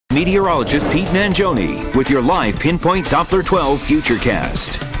meteorologist Pete Mangione with your live Pinpoint Doppler 12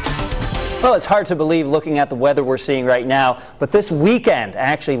 Futurecast. Well, it's hard to believe looking at the weather we're seeing right now, but this weekend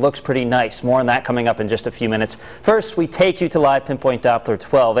actually looks pretty nice. More on that coming up in just a few minutes. First, we take you to live Pinpoint Doppler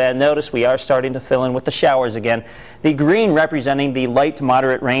 12, and notice we are starting to fill in with the showers again. The green representing the light to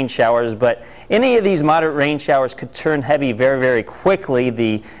moderate rain showers, but any of these moderate rain showers could turn heavy very, very quickly.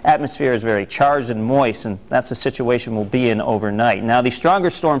 The atmosphere is very charged and moist, and that's the situation we'll be in overnight. Now, the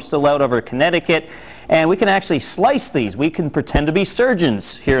stronger storm's still out over Connecticut, and we can actually slice these. We can pretend to be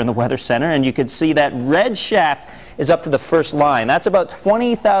surgeons here in the Weather Center, and you can see that red shaft is up to the first line. That's about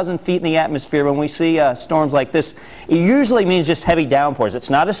 20,000 feet in the atmosphere. When we see storms like this, it usually means just heavy downpours. It's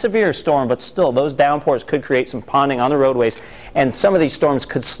not a severe storm, but still, those downpours could create some ponding on the roadways, and some of these storms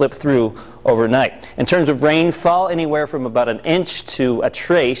could slip through overnight. In terms of rainfall, anywhere from about an inch to a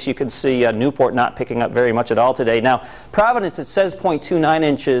trace. You can see Newport not picking up very much at all today. Now, Providence, it says 0.29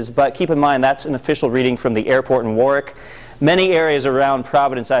 inches, but keep in mind that's an official reading from the airport in Warwick. Many areas around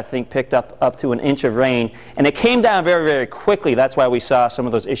Providence, I think, picked up to an inch of rain, and it came down very, very quickly. That's why we saw some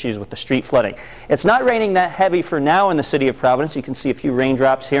of those issues with the street flooding. It's not raining that heavy for now in the city of Providence. You can see a few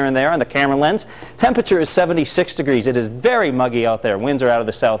raindrops here and there on the camera lens. Temperature is 76 degrees. It is very muggy out there. Winds are out of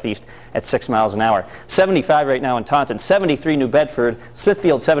the southeast at 6 miles an hour. 75 right now in Taunton, 73 New Bedford,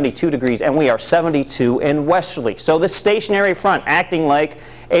 Smithfield 72 degrees, and we are 72 in Westerly. So this stationary front acting like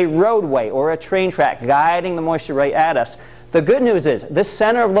a roadway or a train track, guiding the moisture right at us. The good news is this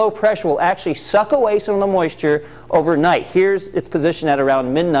center of low pressure will actually suck away some of the moisture overnight. Here's its position at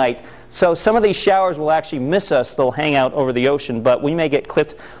around midnight. So some of these showers will actually miss us. They'll hang out over the ocean, but we may get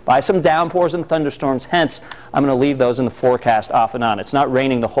clipped by some downpours and thunderstorms. Hence, I'm going to leave those in the forecast off and on. It's not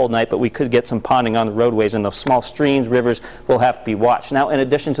raining the whole night, but we could get some ponding on the roadways, and those small streams, rivers will have to be watched. Now, in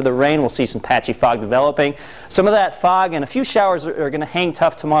addition to the rain, we'll see some patchy fog developing. Some of that fog and a few showers are going to hang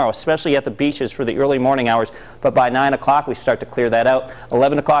tough tomorrow, especially at the beaches for the early morning hours. But by 9 o'clock, we start to clear that out.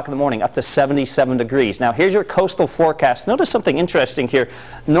 11 o'clock in the morning, up to 77 degrees. Now, here's your coastal forecast. Notice something interesting here.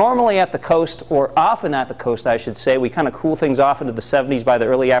 Normally at the coast, or often at the coast, I should say, we kind of cool things off into the 70s by the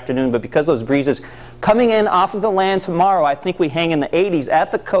early afternoon, but because those breezes coming in off of the land tomorrow, I think we hang in the 80s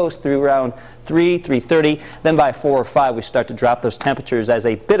at the coast through around 3:30. Then by 4 or 5, we start to drop those temperatures as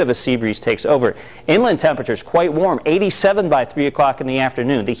a bit of a sea breeze takes over. Inland temperatures quite warm, 87 by 3 o'clock in the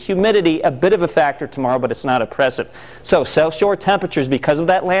afternoon. The humidity, a bit of a factor tomorrow, but it's not oppressive. So South Shore temperatures, because of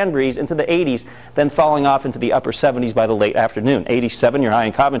that land breeze, into the 80s, then falling off into the upper 70s by the late afternoon. 87, your high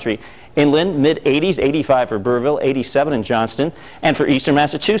in Coventry. Inland, mid-80s, 85 for Burville, 87 in Johnston. And for eastern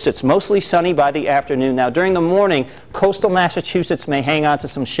Massachusetts, mostly sunny by the afternoon. Now, during the morning, coastal Massachusetts may hang on to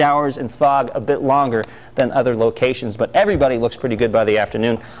some showers and fog a bit longer than other locations, but everybody looks pretty good by the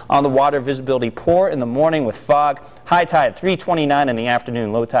afternoon. On the water, visibility poor in the morning with fog. High tide 3:29 in the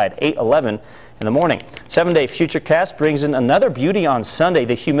afternoon, low tide 8:11 in the morning. 7-day Futurecast brings in another beauty on Sunday.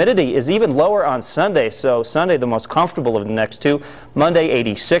 The humidity is even lower on Sunday, so Sunday the most comfortable of the next two. Monday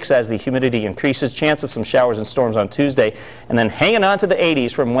 86 as the humidity increases. Chance of some showers and storms on Tuesday, and then hanging on to the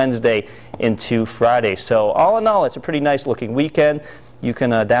 80s from Wednesday into Friday. So all in all, it's a pretty nice looking weekend. You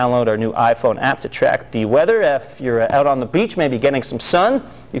can download our new iPhone app to track the weather. If you're out on the beach, maybe getting some sun,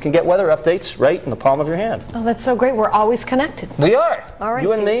 you can get weather updates right in the palm of your hand. Oh, that's so great. We're always connected. We are. All right.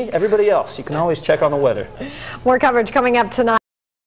 You and me, everybody else. You can always check on the weather. More coverage coming up tonight.